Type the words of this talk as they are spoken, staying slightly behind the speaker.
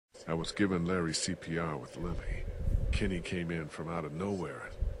I was giving Larry CPR with Lily. Kenny came in from out of nowhere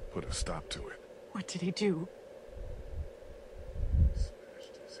and put a stop to it. What did he do?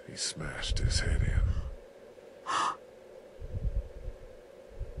 He smashed his head in.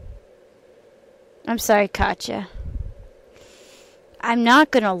 I'm sorry, Katjaa. I'm not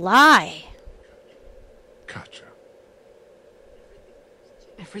gonna lie. Katjaa.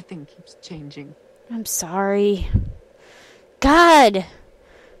 Everything keeps changing. I'm sorry. God.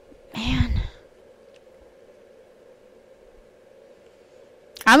 Man.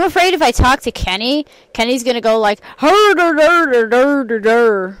 I'm afraid if I talk to Kenny, Kenny's gonna go like,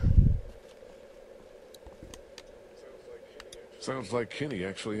 Sounds like Kenny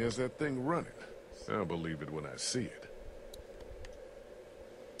actually has that thing running. I'll believe it when I see it.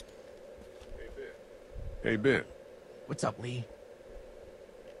 Hey, Ben. What's up, Lee?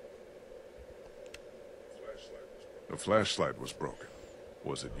 The flashlight was broken.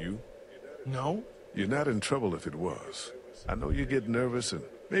 Was it you? No? You're not in trouble if it was. I know you get nervous and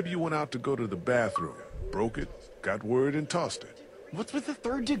maybe you went out to go to the bathroom, broke it, got word and tossed it. What's with the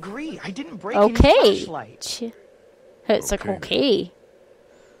third degree? I didn't break okay. any flashlight. It's like, okay.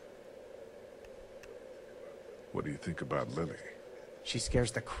 What do you think about Lily? She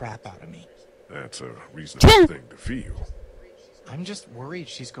scares the crap out of me. That's a reasonable thing to feel. I'm just worried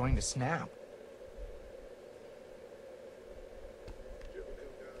she's going to snap.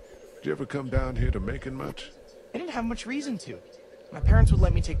 Did you ever come down here to Macon much? I didn't have much reason to. My parents would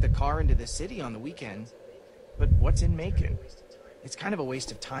let me take the car into the city on the weekends. But what's in Macon? It's kind of a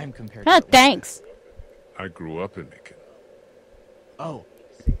waste of time compared to... Oh, thanks. I grew up in Macon. Oh,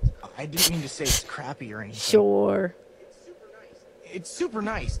 I didn't mean to say it's crappy or anything. Sure. It's super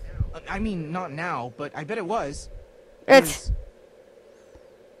nice. I mean, not now, but I bet it was. It's...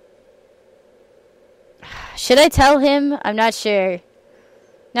 Should I tell him? I'm not sure.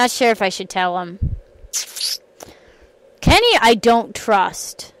 Not sure if I should tell him. Kenny, I don't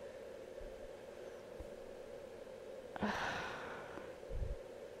trust.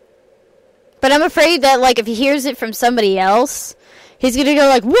 But I'm afraid that, like, if he hears it from somebody else, he's gonna go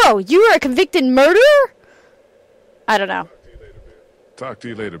like, whoa, you were a convicted murderer? I don't know. Talk to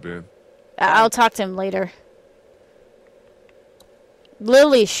you later, Ben. I'll talk to him later.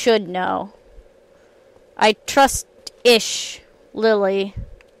 Lily should know. I trust-ish Lily.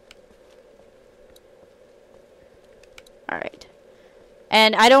 Alright.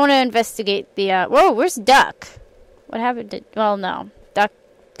 And I don't want to investigate the, whoa, where's Duck? What happened to... Well, no. Duck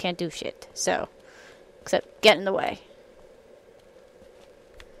can't do shit, so... Except get in the way.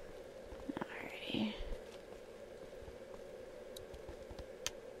 Alrighty.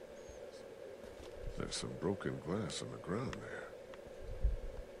 There's some broken glass on the ground there.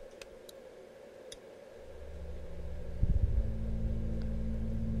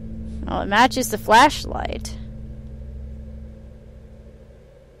 Well, it matches the flashlight.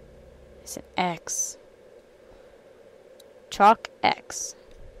 It's an X. Chalk X.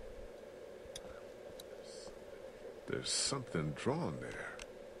 There's something drawn there.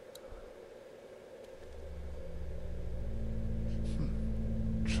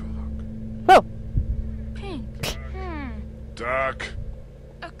 Chalk. Whoa! Pink. Doc.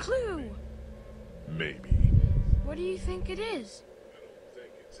 A clue. Maybe. What do you think it is?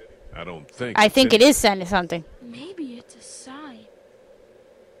 I don't think. I think it is sending something. Maybe it's a sign.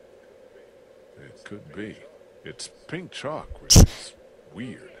 It could be. It's pink chalk, which is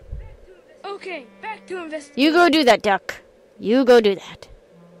weird. Okay, back to investigation. You go do that, Duck. You go do that.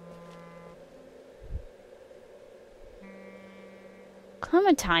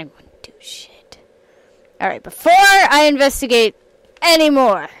 Clementine wouldn't do shit. Alright, before I investigate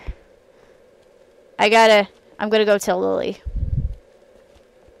anymore, I'm gonna go tell Lily.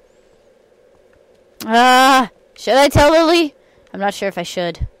 Should I tell Lily? I'm not sure if I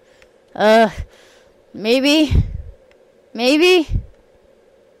should. Maybe. Maybe.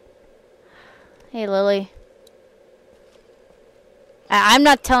 Hey, Lily. I'm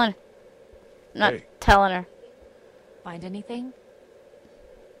not telling. Not telling her. Find anything?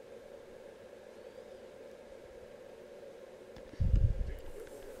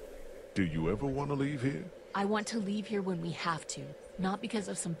 Do you ever want to leave here? I want to leave here when we have to, not because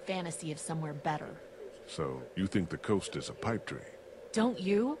of some fantasy of somewhere better. So, you think the coast is a pipe dream? Don't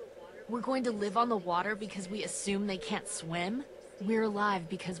you? We're going to live on the water because we assume they can't swim? We're alive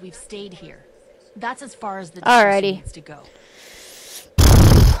because we've stayed here. That's as far as the discussion needs to go.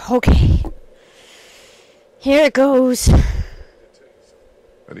 Okay. Here it goes.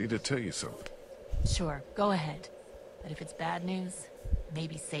 I need to tell you something. Sure, go ahead. But if it's bad news,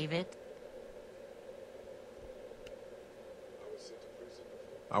 maybe save it.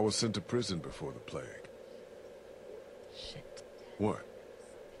 I was sent to prison before the plague. Shit. What?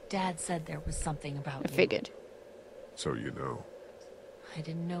 Dad said there was something about I you. figured. So you know. I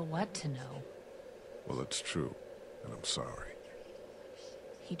didn't know what to know. Well, it's true, and I'm sorry.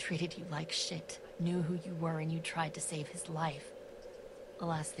 He treated you like shit, knew who you were, and you tried to save his life. The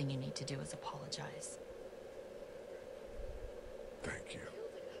last thing you need to do is apologize. Thank you.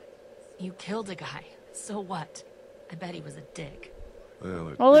 You killed a guy. So what? I bet he was a dick.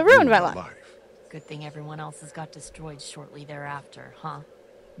 Well, it ruined my life. Good thing everyone else's got destroyed shortly thereafter, huh?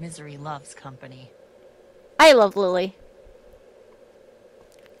 Misery loves company. I love Lily.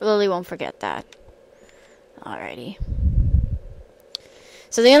 Lily won't forget that. Alrighty.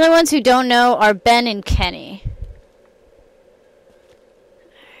 So the only ones who don't know are Ben and Kenny.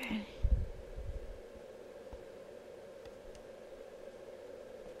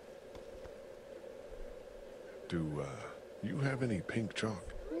 Do, you have any pink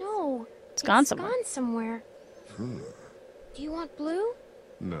chalk? No. It's gone somewhere. Gone somewhere. Do you want blue?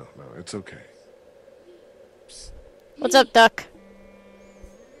 No, it's okay. What's up, Duck?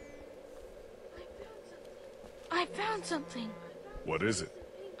 I found something. What is it?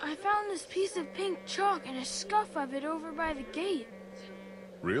 I found this piece of pink chalk and a scuff of it over by the gate.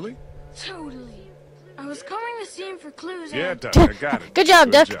 Really? Totally. I was coming to see him for clues Yeah, and... Duck, I got it. Good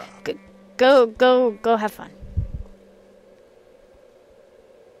job, Duck. job. Go have fun.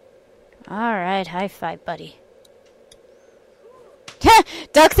 Alright, high five, buddy.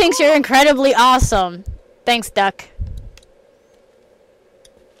 Duck thinks you're incredibly awesome. Thanks, Duck.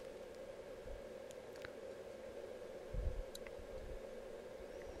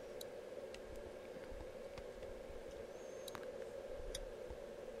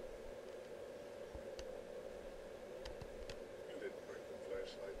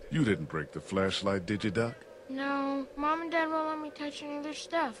 You didn't break the flashlight, did you, Duck? No, Mom and Dad won't let me touch any of their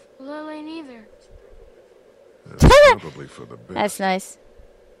stuff. Lily neither. That's probably for the best. That's nice.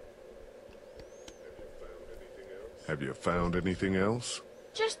 Have you found anything else?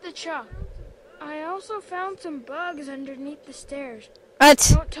 Just the chalk. I also found some bugs underneath the stairs.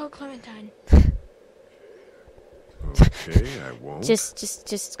 What? Don't tell Clementine. Okay, I won't.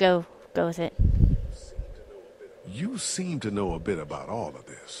 Just go with it. You seem to know a bit about all of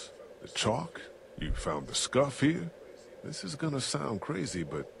this. The chalk, you found the scuff here. This is gonna sound crazy,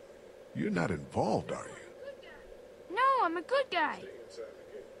 but you're not involved, are you? No, I'm a good guy.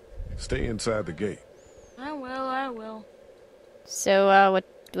 Stay inside the gate. I will. So,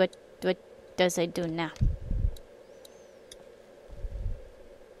 what does I do now?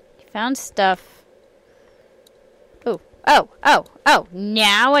 You found stuff. Oh,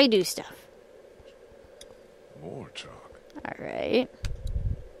 now I do stuff. More chalk. Alright.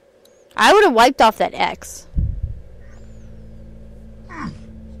 I would have wiped off that X.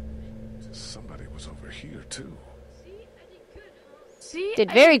 Somebody was over here, too. See?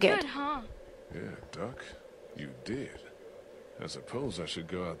 Did I very did good. Huh? Yeah, Duck, you did. I suppose I should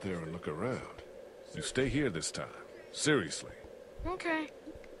go out there and look around. You stay here this time. Seriously. Okay.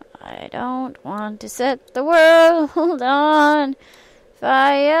 I don't want to set the world on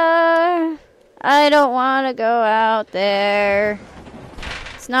fire. I don't want to go out there.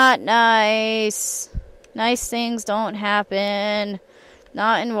 It's not nice. Nice things don't happen.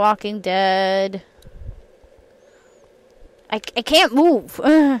 Not in Walking Dead. I can't move.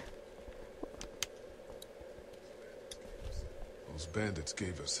 Those bandits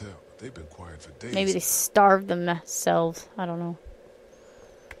gave us hell, but they've been quiet for days. Maybe they starved themselves. I don't know.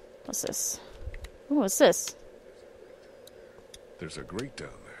 What's this? Ooh, what's this? There's a grate down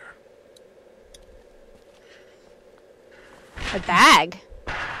there. A bag.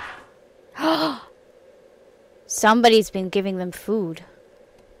 Somebody's been giving them food.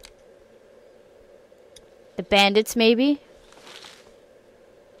 The bandits, maybe?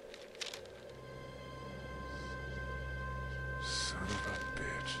 Son of a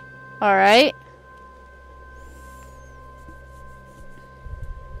bitch. Alright.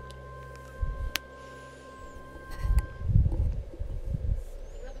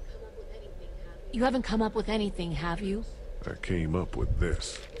 You haven't come up with anything, have you? I came up with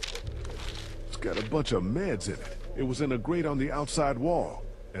this. It's got a bunch of meds in it. It was in a grate on the outside wall.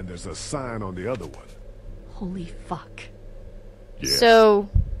 And there's a sign on the other one. Holy fuck. Yeah. So,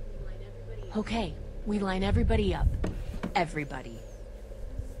 Okay, we line everybody up. Everybody.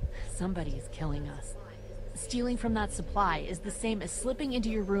 Somebody is killing us. Stealing from that supply is the same as slipping into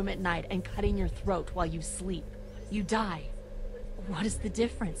your room at night and cutting your throat while you sleep. You die. What is the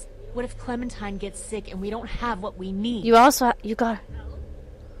difference? What if Clementine gets sick and we don't have what we need? you also, you got...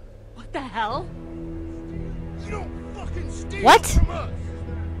 What the hell? You don't fucking steal What? from us.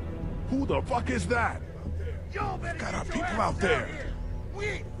 Who the fuck is that? Got our people out there. We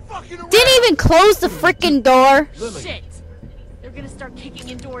ain't fucking around. Didn't even close the freaking door. Shit! They're gonna start kicking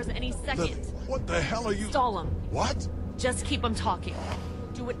in doors any second. What the hell are you? Stall them. What? Just keep them talking.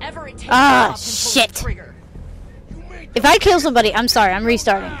 Do whatever it takes Ah, to stop him pulling shit. the trigger. If I kill somebody, I'm sorry, I'm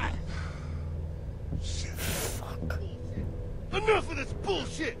restarting. Enough of this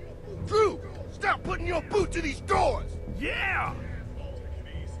bullshit. Drew, stop putting your boot to these doors. Yeah.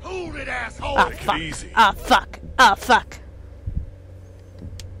 Hold it, asshole. Ah, fuck. Ah, fuck. Ah, fuck.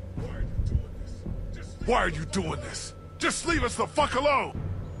 Why are you doing this? Just leave us the fuck alone.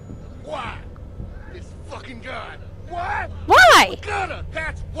 Why? This fucking gun. Why? Why? Gonna.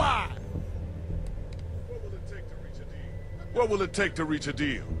 That's why. What will it take to reach a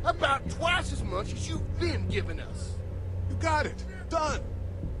deal? About twice as much as you've been giving us. You got it. Done.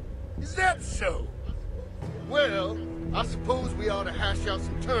 Is that so? Well, I suppose we ought to hash out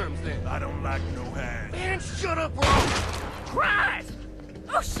some terms then. I don't like no hand. Man, shut up, bro. Christ!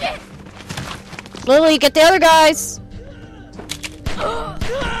 Oh shit! Lily, get the other guys.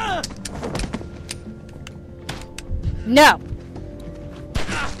 No.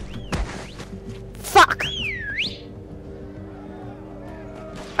 Fuck.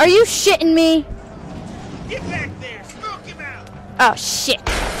 Are you shitting me? Get back there. Smoke him out. Oh, shit.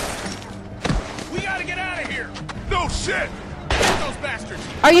 We gotta get out of here. No shit. Get those bastards.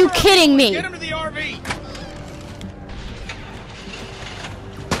 Are you kidding me? Get him to the RV.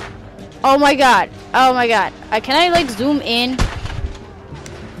 Oh my god. Oh my god. Can I, like, zoom in?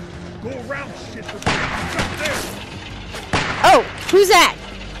 Go around shit. Up there. Oh, who's that?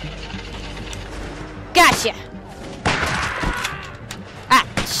 Gotcha. Ah,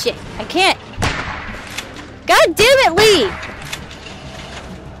 shit. I can't. God damn it, Lee!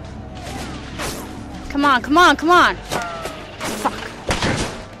 Come on, come on, come on. Fuck.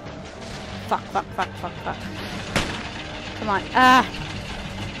 Fuck, fuck, fuck, fuck, fuck. Come on.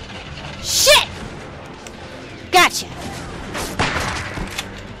 Shit! Gotcha.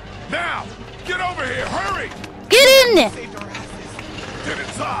 Now, get over here. Hurry. Get in there! Get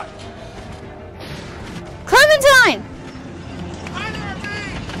inside. Clementine!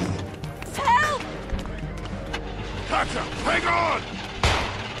 Help! Gotcha. Hang on.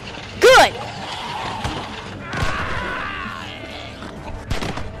 Good!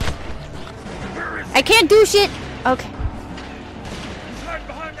 I can't do shit. Okay. Hide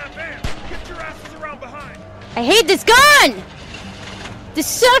behind that van. Get your asses around behind. I hate this gun! This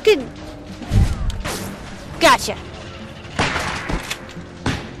sucking. Gotcha.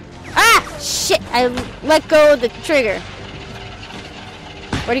 Ah! Shit! I let go of the trigger.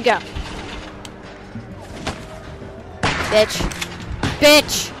 Where'd he go? Bitch.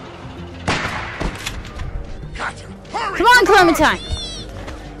 Bitch! Gotcha. Hurry. Come on, Clementine!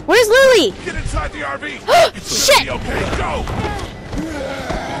 Where's Lily? Get inside the RV. It's Shit! gonna be okay. Go.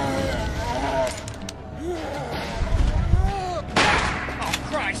 Oh,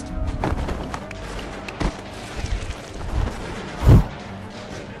 Christ.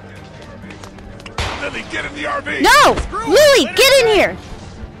 Lily, get in the RV. No! Lily, get in here!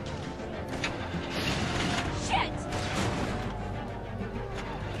 Shit!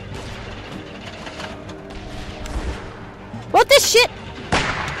 What the shit?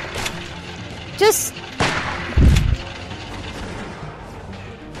 Just...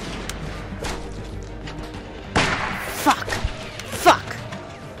 Fuck. Fuck.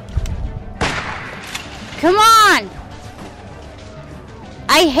 Come on!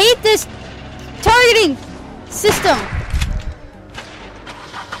 I hate this targeting system.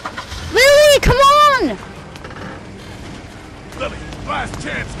 Lily, come on! Lily, last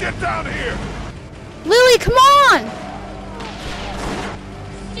chance. Get down here. Lily, come on!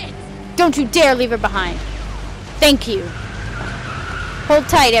 Shit! Don't you dare leave her behind. Thank you. Hold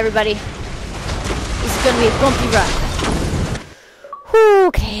tight, everybody. This is gonna be a bumpy ride.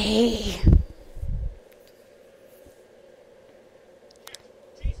 Okay.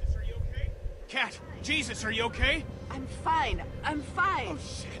 Jesus, are you okay? Cat, Jesus, are you okay? I'm fine. I'm fine. Oh,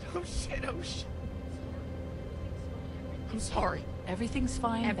 shit. Oh, shit. Oh, shit. I'm sorry. Everything's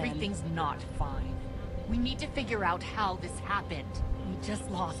fine. Everything's not fine. We need to figure out how this happened. We just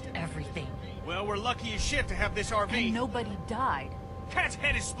lost everything. Well, we're lucky as shit to have this RV. And nobody died. Cat's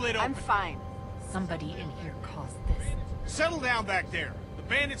head is split open. I'm fine. Somebody in here caused this. Settle down back there. The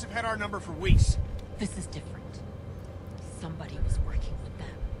bandits have had our number for weeks. This is different. Somebody was working with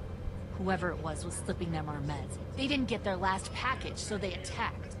them. Whoever it was slipping them our meds. They didn't get their last package, so they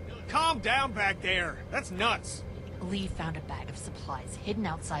attacked. Calm down back there. That's nuts. Lee found a bag of supplies hidden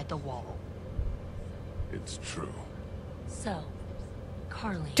outside the wall. It's true. So,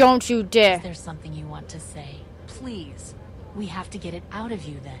 Harley. Don't you Is dare. there something you want to say? Please. We have to get it out of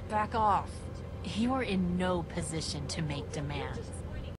you then. Back off. You're in no position to make demands.